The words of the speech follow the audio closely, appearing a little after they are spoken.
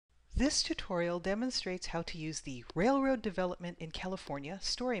This tutorial demonstrates how to use the Railroad Development in California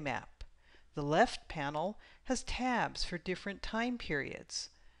story map. The left panel has tabs for different time periods.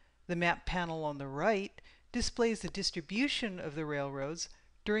 The map panel on the right displays the distribution of the railroads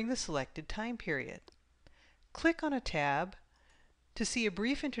during the selected time period. Click on a tab to see a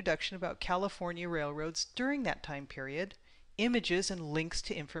brief introduction about California railroads during that time period, images and links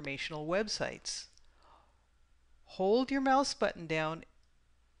to informational websites. Hold your mouse button down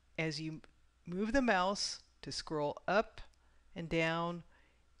as you move the mouse to scroll up and down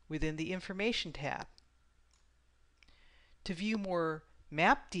within the Information tab. To view more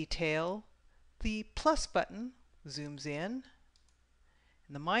map detail, the plus button zooms in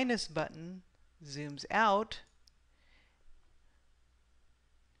and the minus button zooms out.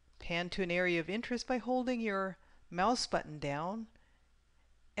 Pan to an area of interest by holding your mouse button down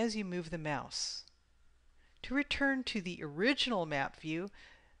as you move the mouse. To return to the original map view,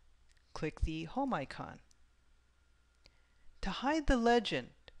 click the home icon. To hide the legend,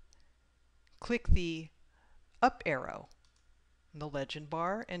 click the up arrow in the legend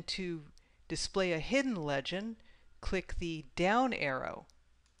bar, and to display a hidden legend, click the down arrow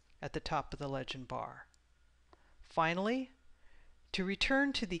at the top of the legend bar. Finally, to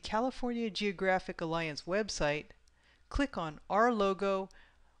return to the California Geographic Alliance website, click on our logo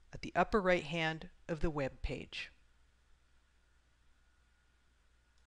at the upper right hand of the web page.